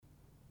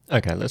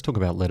Okay, let's talk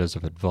about letters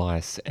of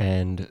advice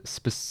and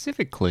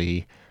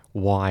specifically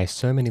why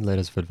so many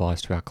letters of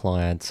advice to our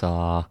clients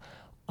are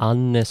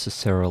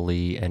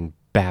unnecessarily and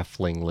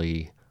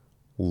bafflingly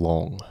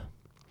long.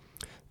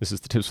 This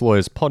is the Tips for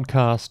Lawyers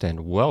podcast,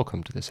 and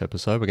welcome to this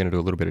episode. We're going to do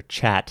a little bit of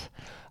chat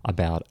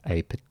about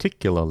a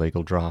particular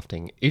legal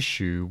drafting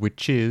issue,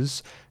 which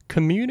is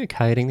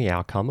communicating the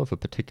outcome of a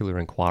particular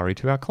inquiry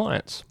to our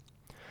clients.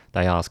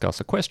 They ask us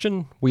a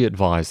question, we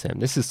advise them.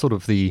 This is sort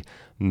of the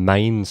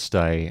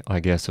mainstay, I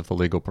guess, of the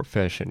legal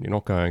profession. You're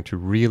not going to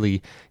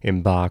really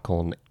embark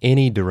on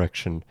any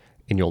direction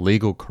in your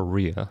legal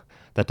career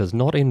that does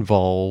not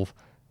involve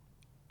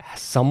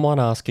someone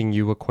asking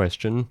you a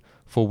question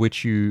for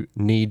which you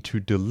need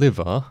to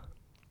deliver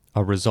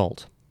a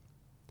result.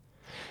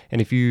 And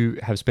if you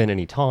have spent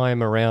any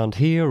time around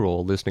here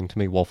or listening to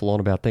me waffle on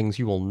about things,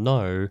 you will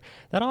know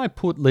that I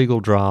put legal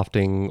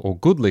drafting or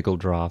good legal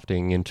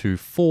drafting into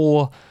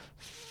four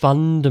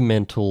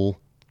fundamental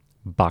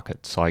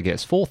buckets, I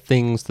guess. Four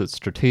things that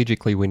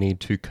strategically we need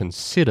to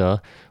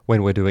consider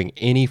when we're doing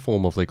any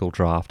form of legal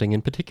drafting,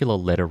 in particular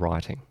letter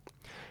writing.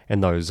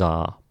 And those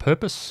are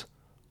purpose,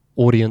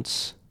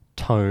 audience,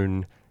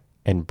 tone,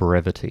 and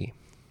brevity.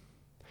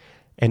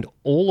 And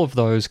all of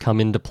those come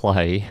into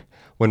play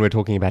when we're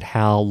talking about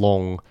how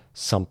long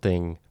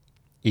something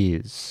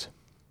is.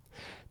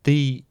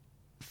 The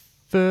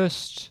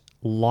first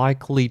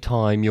likely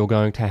time you're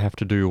going to have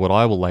to do what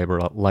I will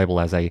label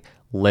as a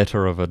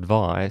letter of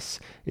advice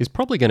is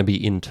probably going to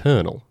be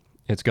internal.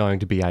 It's going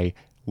to be a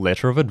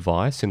letter of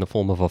advice in the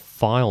form of a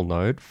file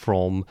note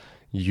from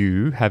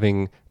you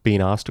having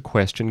been asked a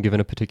question, given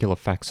a particular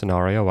fact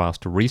scenario,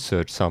 asked to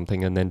research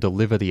something, and then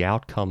deliver the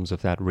outcomes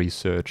of that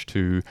research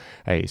to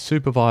a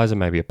supervisor,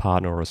 maybe a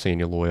partner or a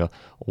senior lawyer,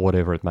 or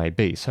whatever it may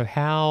be. So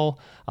how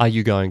are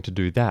you going to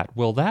do that?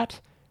 Well,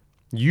 that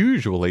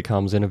usually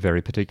comes in a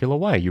very particular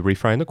way. You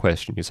reframe the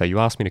question. You say, you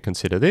asked me to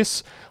consider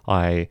this.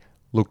 I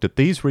looked at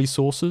these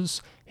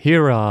resources.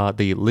 Here are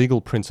the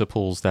legal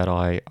principles that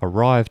I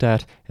arrived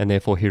at, and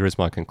therefore here is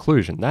my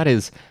conclusion. That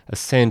is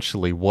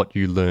essentially what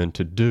you learn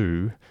to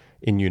do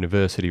in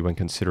university when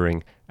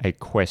considering a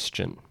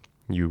question.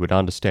 You would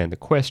understand the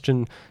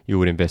question, you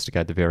would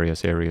investigate the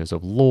various areas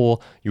of law,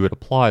 you would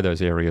apply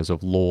those areas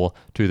of law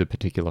to the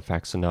particular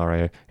fact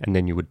scenario, and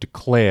then you would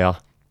declare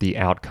the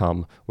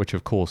outcome, which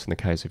of course in the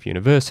case of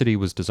university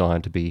was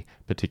designed to be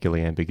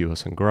particularly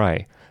ambiguous and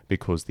grey,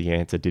 because the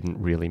answer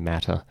didn't really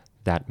matter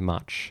that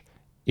much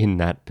in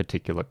that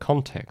particular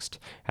context.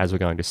 As we're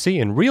going to see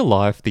in real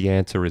life, the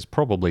answer is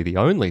probably the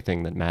only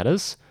thing that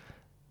matters,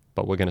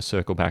 but we're going to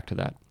circle back to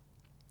that.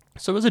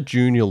 So as a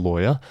junior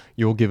lawyer,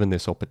 you're given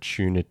this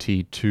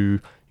opportunity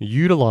to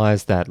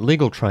utilize that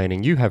legal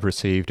training you have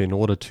received in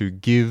order to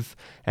give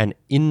an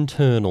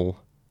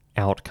internal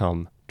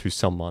outcome to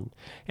someone.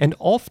 And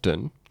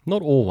often,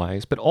 not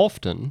always, but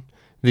often,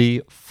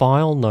 the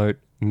file note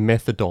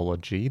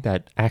methodology,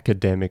 that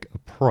academic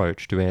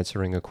approach to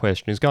answering a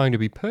question, is going to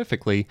be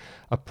perfectly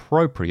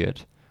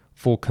appropriate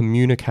for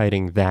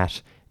communicating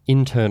that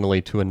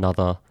internally to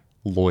another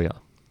lawyer.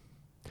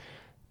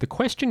 The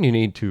question you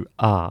need to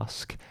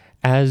ask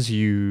as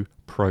you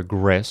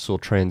progress or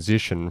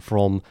transition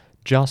from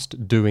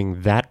just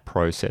doing that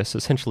process,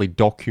 essentially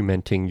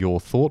documenting your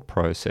thought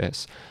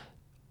process,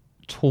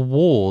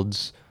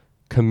 towards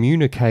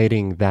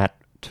communicating that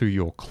to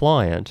your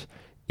client,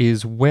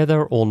 is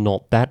whether or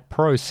not that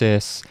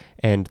process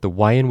and the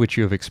way in which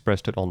you have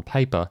expressed it on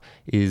paper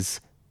is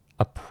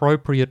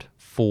appropriate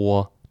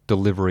for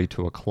delivery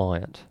to a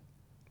client.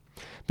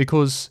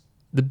 Because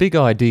the big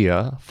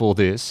idea for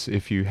this,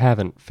 if you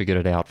haven't figured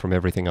it out from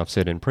everything I've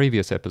said in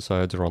previous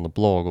episodes or on the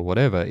blog or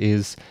whatever,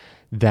 is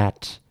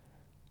that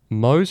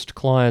most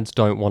clients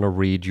don't want to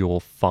read your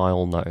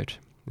file note.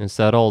 It's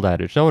that old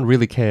adage. No one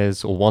really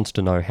cares or wants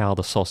to know how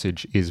the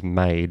sausage is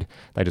made.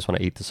 They just want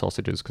to eat the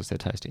sausages because they're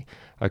tasty.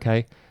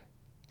 Okay?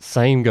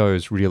 Same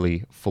goes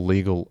really for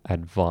legal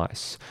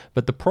advice.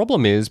 But the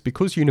problem is,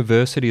 because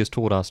university has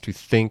taught us to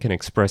think and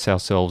express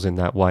ourselves in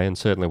that way, and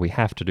certainly we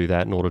have to do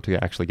that in order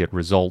to actually get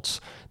results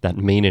that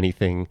mean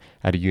anything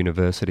at a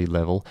university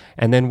level,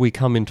 and then we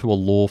come into a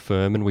law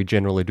firm and we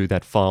generally do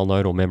that file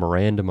note or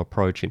memorandum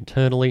approach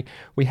internally,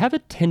 we have a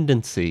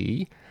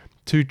tendency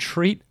to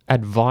treat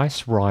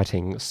advice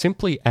writing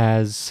simply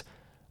as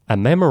a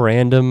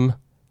memorandum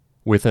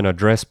with an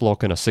address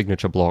block and a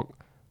signature block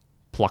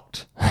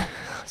plucked,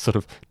 sort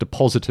of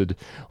deposited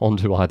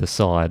onto either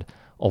side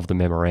of the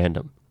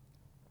memorandum.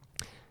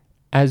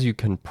 As you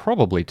can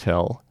probably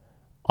tell,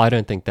 I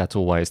don't think that's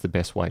always the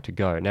best way to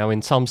go. Now,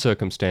 in some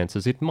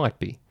circumstances, it might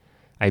be.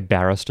 A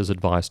barrister's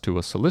advice to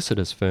a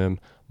solicitor's firm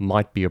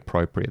might be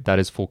appropriate. That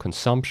is for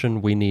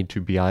consumption. We need to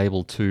be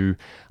able to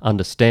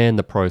understand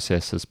the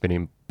process has been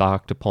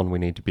embarked upon. We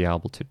need to be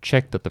able to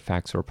check that the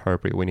facts are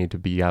appropriate. We need to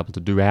be able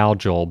to do our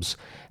jobs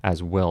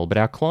as well. But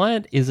our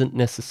client isn't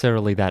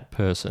necessarily that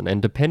person.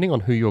 And depending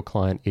on who your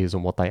client is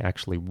and what they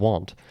actually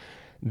want,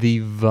 the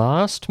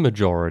vast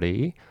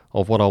majority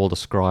of what I will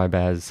describe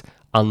as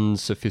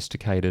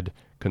unsophisticated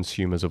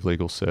consumers of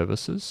legal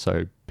services,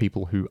 so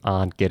people who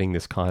aren't getting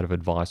this kind of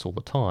advice all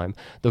the time,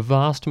 the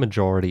vast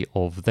majority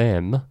of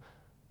them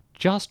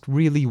just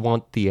really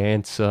want the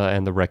answer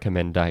and the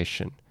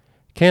recommendation.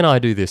 Can I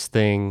do this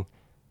thing?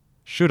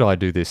 Should I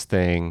do this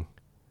thing?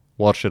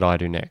 What should I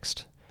do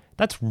next?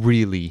 That's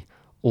really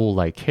all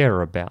they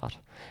care about.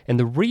 And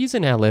the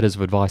reason our letters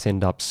of advice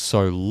end up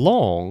so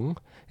long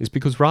is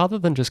because rather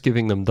than just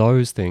giving them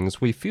those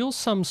things, we feel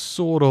some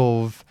sort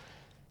of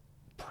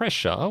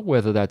pressure,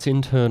 whether that's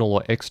internal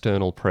or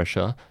external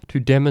pressure, to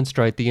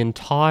demonstrate the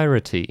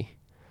entirety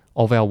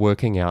of our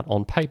working out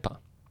on paper.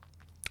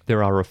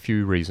 There are a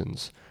few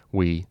reasons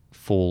we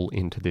fall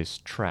into this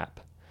trap.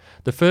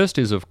 The first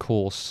is, of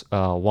course,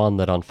 one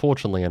that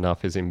unfortunately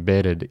enough is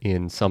embedded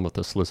in some of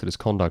the solicitor's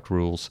conduct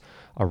rules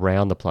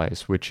around the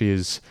place, which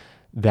is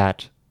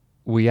that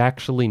we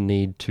actually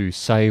need to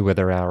say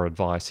whether our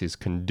advice is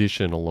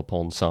conditional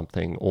upon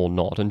something or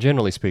not. And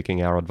generally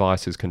speaking, our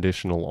advice is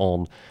conditional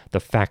on the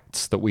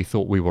facts that we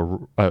thought we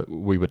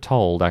were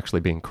told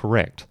actually being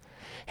correct.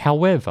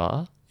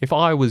 However, if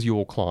I was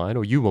your client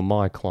or you were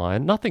my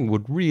client, nothing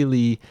would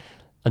really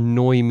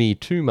annoy me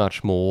too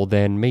much more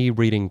than me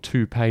reading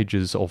 2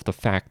 pages of the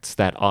facts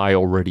that I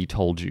already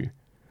told you.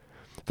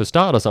 For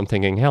starters, I'm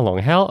thinking,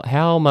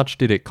 how much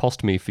did it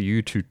cost me for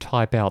you to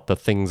type out the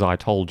things I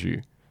told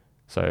you?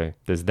 So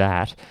there's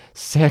that.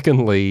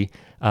 Secondly,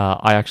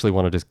 I actually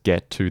want to just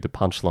get to the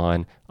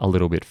punchline a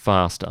little bit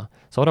faster.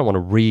 So I don't want to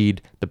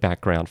read the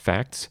background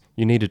facts.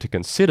 You needed to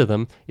consider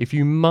them. If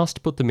you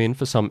must put them in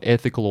for some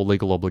ethical or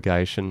legal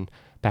obligation,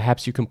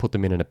 perhaps you can put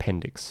them in an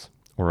appendix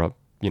or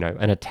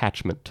an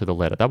attachment to the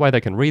letter. That way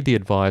they can read the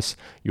advice,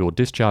 you're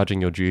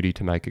discharging your duty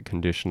to make it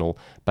conditional,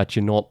 but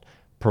you're not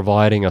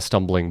providing a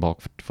stumbling block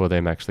for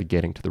them actually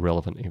getting to the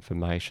relevant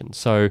information.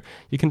 So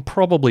you can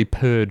probably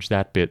purge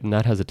that bit, and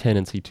that has a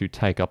tendency to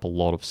take up a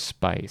lot of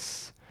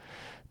space.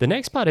 The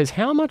next part is,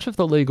 how much of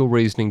the legal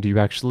reasoning do you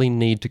actually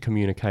need to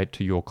communicate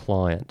to your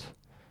client?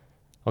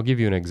 I'll give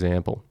you an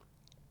example.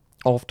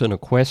 Often a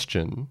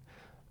question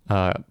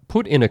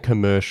put in a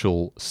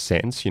commercial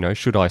sense,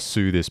 should I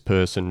sue this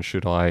person?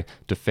 Should I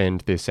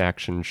defend this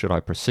action? Should I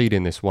proceed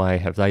in this way?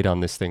 Have they done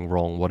this thing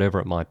wrong? Whatever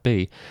it might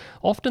be.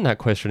 Often that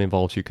question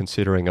involves you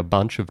considering a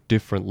bunch of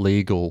different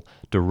legal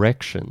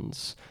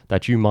directions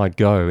that you might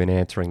go in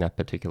answering that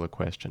particular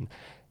question.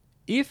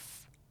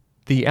 If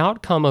the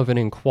outcome of an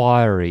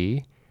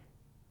inquiry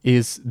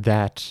is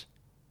that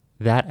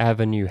that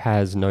avenue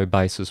has no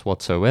basis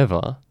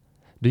whatsoever,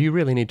 do you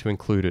really need to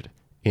include it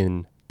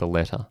in the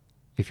letter?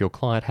 If your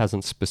client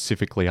hasn't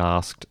specifically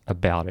asked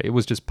about it, it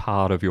was just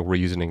part of your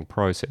reasoning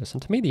process.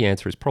 And to me, the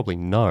answer is probably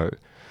no.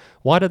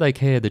 Why do they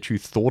care that you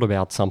thought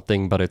about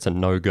something, but it's a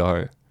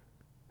no-go?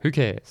 Who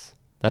cares?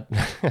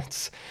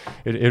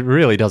 It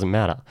really doesn't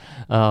matter.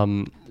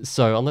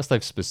 So unless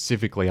they've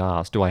specifically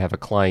asked, do I have a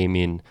claim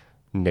in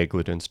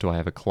negligence? Do I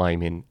have a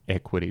claim in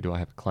equity? Do I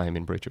have a claim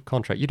in breach of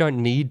contract? You don't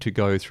need to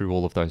go through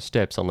all of those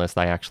steps unless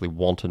they actually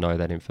want to know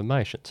that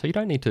information. So you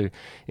don't need to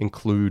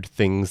include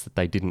things that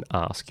they didn't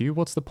ask you.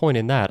 What's the point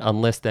in that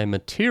unless they're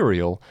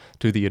material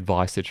to the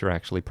advice that you're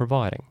actually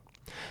providing?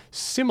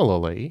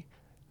 Similarly,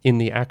 in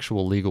the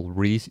actual legal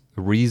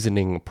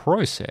reasoning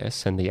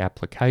process and the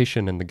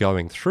application and the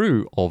going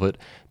through of it,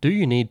 do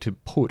you need to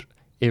put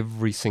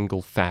every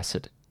single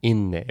facet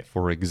in there?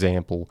 For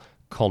example,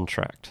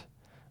 contract.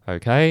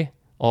 Okay?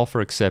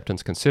 Offer,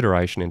 acceptance,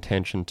 consideration,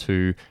 intention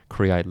to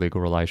create legal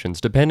relations,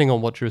 depending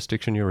on what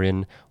jurisdiction you're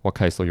in, what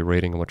case law you're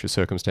reading, and what your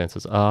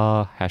circumstances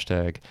are.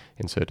 Hashtag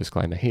insert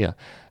disclaimer here.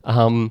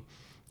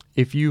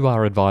 If you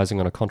are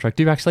advising on a contract,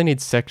 do you actually need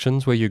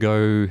sections where you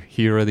go,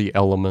 here are the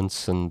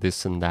elements and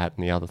this and that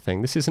and the other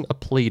thing? This isn't a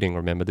pleading,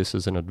 remember, this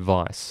is an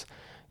advice.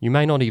 You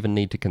may not even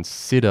need to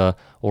consider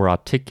or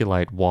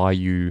articulate why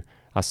you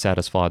are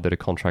satisfied that a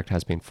contract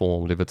has been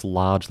formed if it's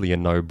largely a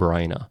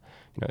no-brainer.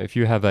 If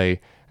you have a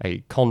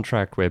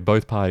contract where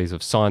both parties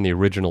have signed the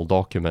original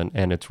document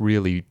and it's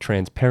really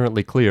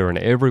transparently clear and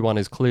everyone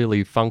is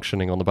clearly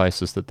functioning on the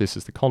basis that this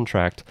is the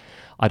contract,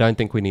 I don't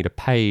think we need a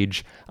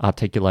page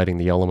articulating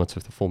the elements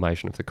of the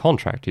formation of the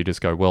contract. You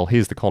just go, well,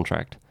 here's the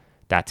contract.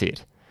 That's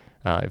it.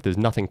 If there's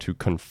nothing to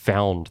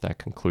confound that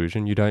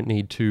conclusion, you don't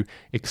need to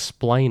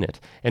explain it.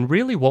 And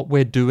really what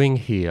we're doing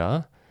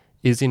here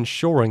is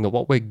ensuring that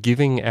what we're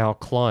giving our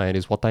client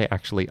is what they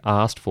actually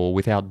asked for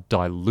without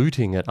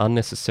diluting it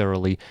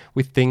unnecessarily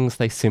with things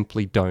they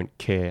simply don't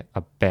care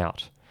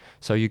about.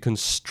 So you can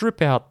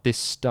strip out this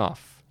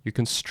stuff. You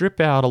can strip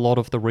out a lot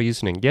of the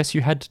reasoning. Yes,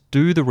 you had to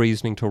do the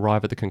reasoning to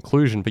arrive at the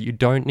conclusion, but you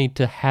don't need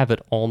to have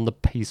it on the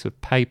piece of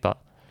paper.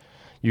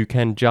 You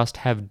can just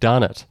have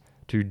done it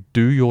to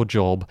do your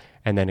job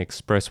and then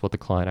express what the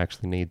client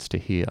actually needs to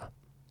hear.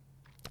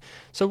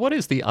 So what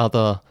is the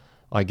other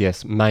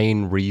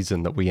main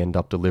reason that we end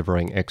up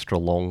delivering extra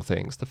long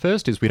things? The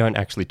first is we don't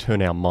actually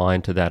turn our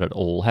mind to that at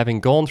all. Having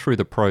gone through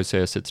the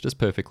process, it's just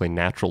perfectly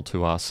natural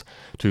to us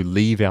to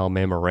leave our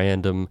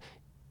memorandum,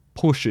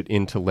 push it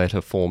into letter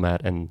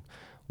format, and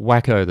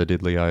wacko the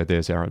diddly-o,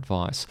 there's our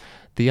advice.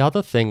 The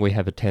other thing we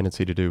have a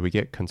tendency to do, we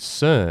get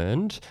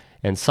concerned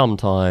And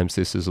sometimes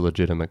this is a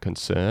legitimate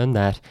concern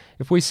that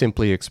if we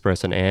simply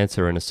express an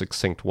answer in a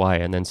succinct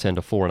way and then send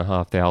a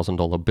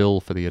 $4,500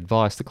 bill for the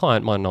advice, the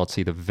client might not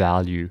see the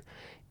value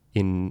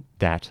in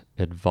that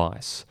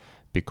advice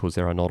because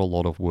there are not a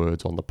lot of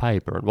words on the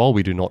paper. And while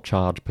we do not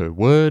charge per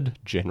word,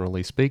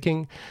 generally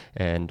speaking,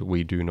 and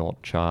we do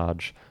not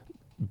charge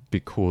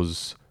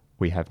because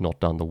we have not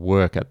done the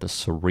work at the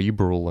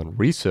cerebral and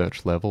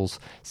research levels,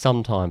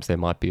 sometimes there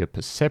might be a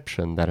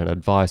perception that an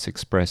advice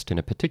expressed in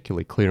a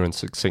particularly clear and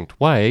succinct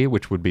way,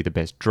 which would be the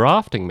best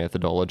drafting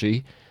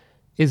methodology,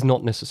 is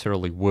not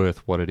necessarily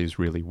worth what it is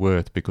really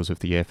worth because of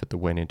the effort that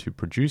went into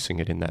producing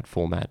it in that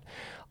format.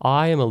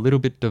 I am a little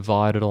bit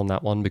divided on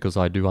that one because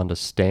I do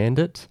understand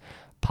it.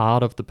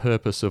 Part of the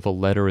purpose of a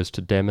letter is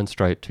to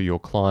demonstrate to your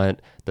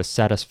client the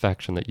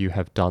satisfaction that you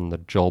have done the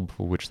job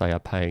for which they are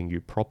paying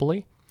you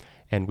properly.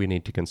 And we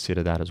need to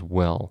consider that as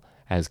well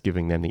as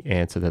giving them the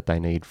answer that they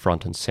need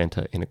front and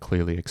center in a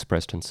clearly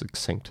expressed and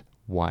succinct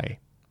way.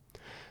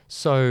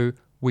 So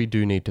we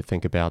do need to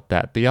think about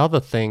that. The other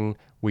thing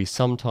we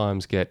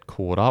sometimes get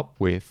caught up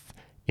with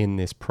in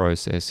this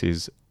process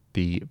is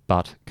the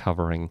butt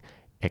covering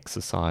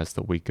exercise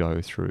that we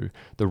go through.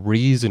 The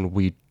reason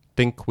we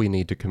think we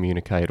need to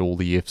communicate all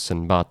the ifs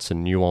and buts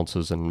and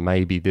nuances and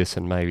maybe this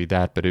and maybe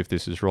that, but if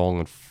this is wrong,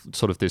 and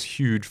sort of this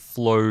huge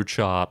flow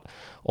chart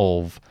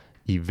of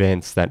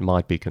events that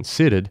might be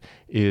considered,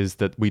 is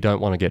that we don't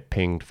want to get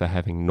pinged for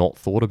having not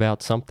thought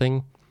about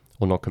something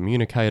or not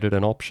communicated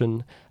an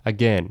option.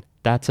 Again,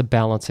 that's a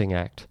balancing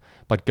act.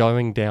 But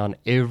going down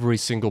every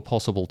single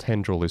possible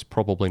tendril is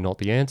probably not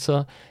the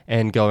answer,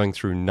 and going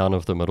through none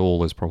of them at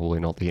all is probably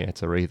not the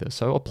answer either.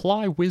 So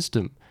apply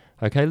wisdom.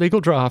 Okay, legal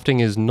drafting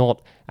is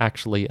not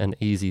actually an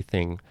easy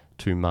thing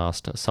to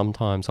master.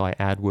 Sometimes I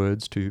add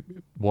words to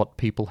what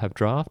people have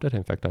drafted.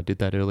 In fact, I did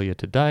that earlier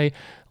today.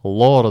 A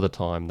lot of the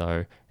time,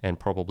 though, and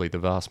probably the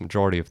vast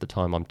majority of the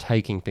time, I'm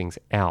taking things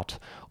out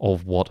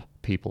of what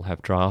people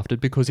have drafted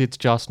because it's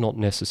just not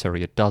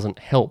necessary. It doesn't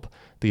help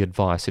the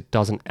advice. It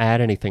doesn't add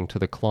anything to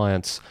the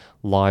client's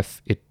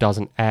life. It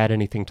doesn't add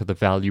anything to the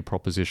value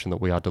proposition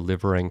that we are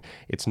delivering.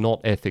 It's not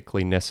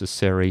ethically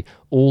necessary.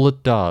 All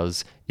it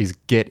does is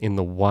get in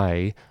the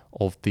way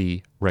of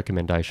the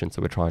recommendations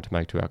that we're trying to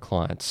make to our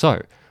clients.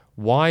 So,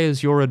 why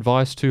is your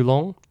advice too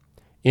long?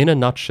 In a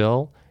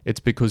nutshell,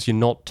 it's because you're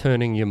not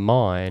turning your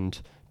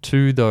mind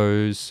to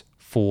those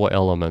four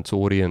elements: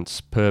 audience,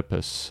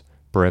 purpose,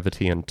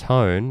 brevity, and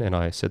tone. And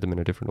I said them in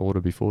a different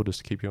order before just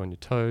to keep you on your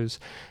toes.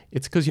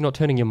 It's because you're not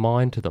turning your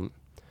mind to them.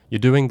 You're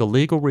doing the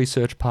legal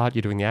research part,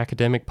 you're doing the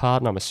academic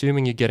part, and I'm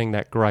assuming you're getting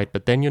that great,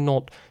 but then you're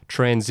not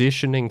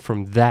transitioning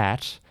from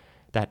that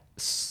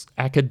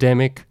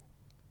academic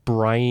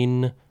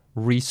brain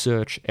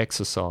research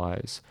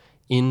exercise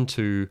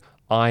into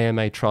I am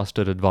a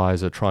trusted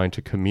advisor trying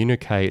to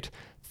communicate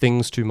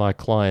things to my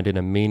client in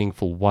a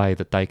meaningful way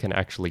that they can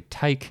actually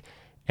take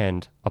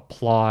and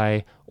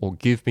apply or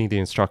give me the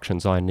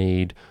instructions I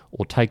need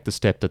or take the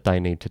step that they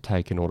need to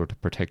take in order to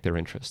protect their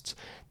interests.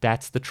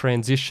 That's the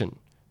transition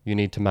you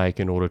need to make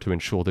in order to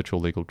ensure that your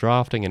legal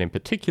drafting, and in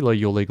particular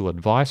your legal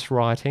advice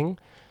writing,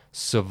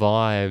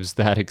 survives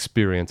that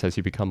experience as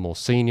you become more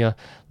senior,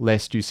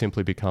 lest you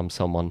simply become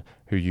someone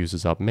who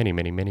uses up many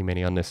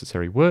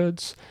unnecessary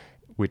words,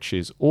 which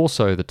is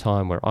also the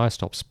time where I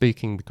stop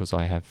speaking because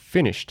I have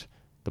finished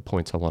the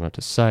points I wanted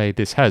to say.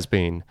 This has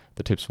been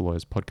the Tips for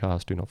Lawyers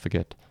podcast. Do not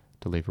forget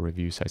to leave a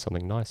review, say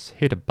something nice,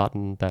 hit a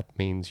button. That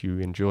means you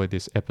enjoyed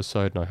this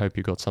episode, and I hope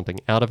you got something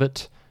out of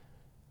it.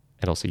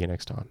 And I'll see you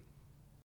next time.